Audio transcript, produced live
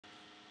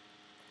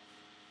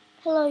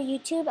Hello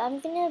YouTube, I'm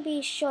gonna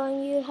be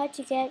showing you how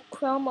to get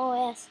Chrome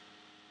OS.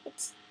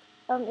 It's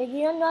if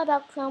you don't know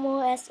about Chrome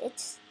OS,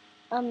 it's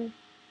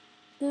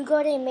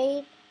Google, they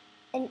made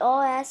an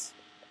OS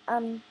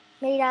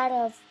made out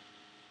of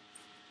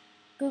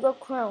Google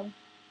Chrome.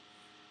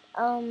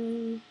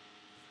 Yeah,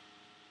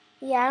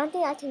 I don't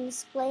think I can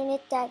explain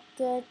it that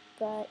good,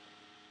 but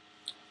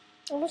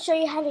I'm gonna show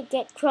you how to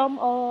get Chrome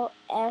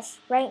OS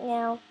right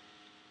now,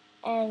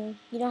 and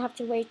you don't have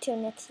to wait till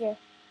next year.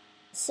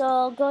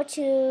 So go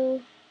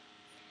to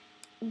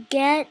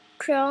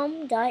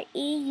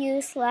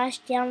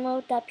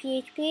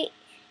getchrome.eu/download.php.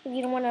 If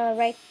you don't want to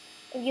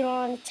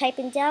type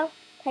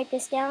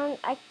this down.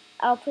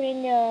 I'll put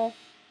in the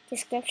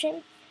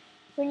description.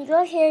 When you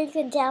go here, you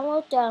can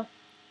download the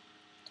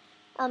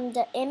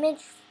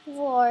image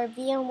for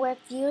VMware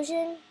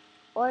Fusion,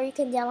 or you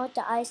can download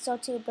the ISO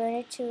to burn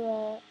it to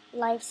a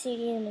live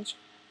CD image.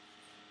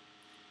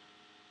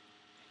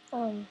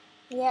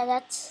 Yeah,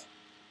 that's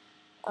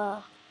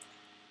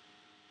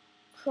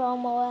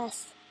Chrome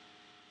OS.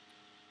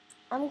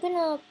 I'm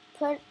gonna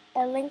put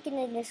a link in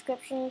the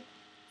description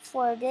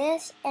for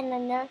this and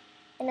a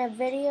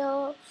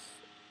video,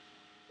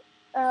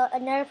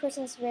 another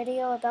person's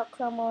video about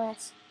Chrome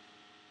OS.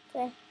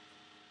 Okay,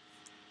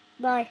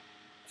 bye.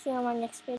 See you on my next video.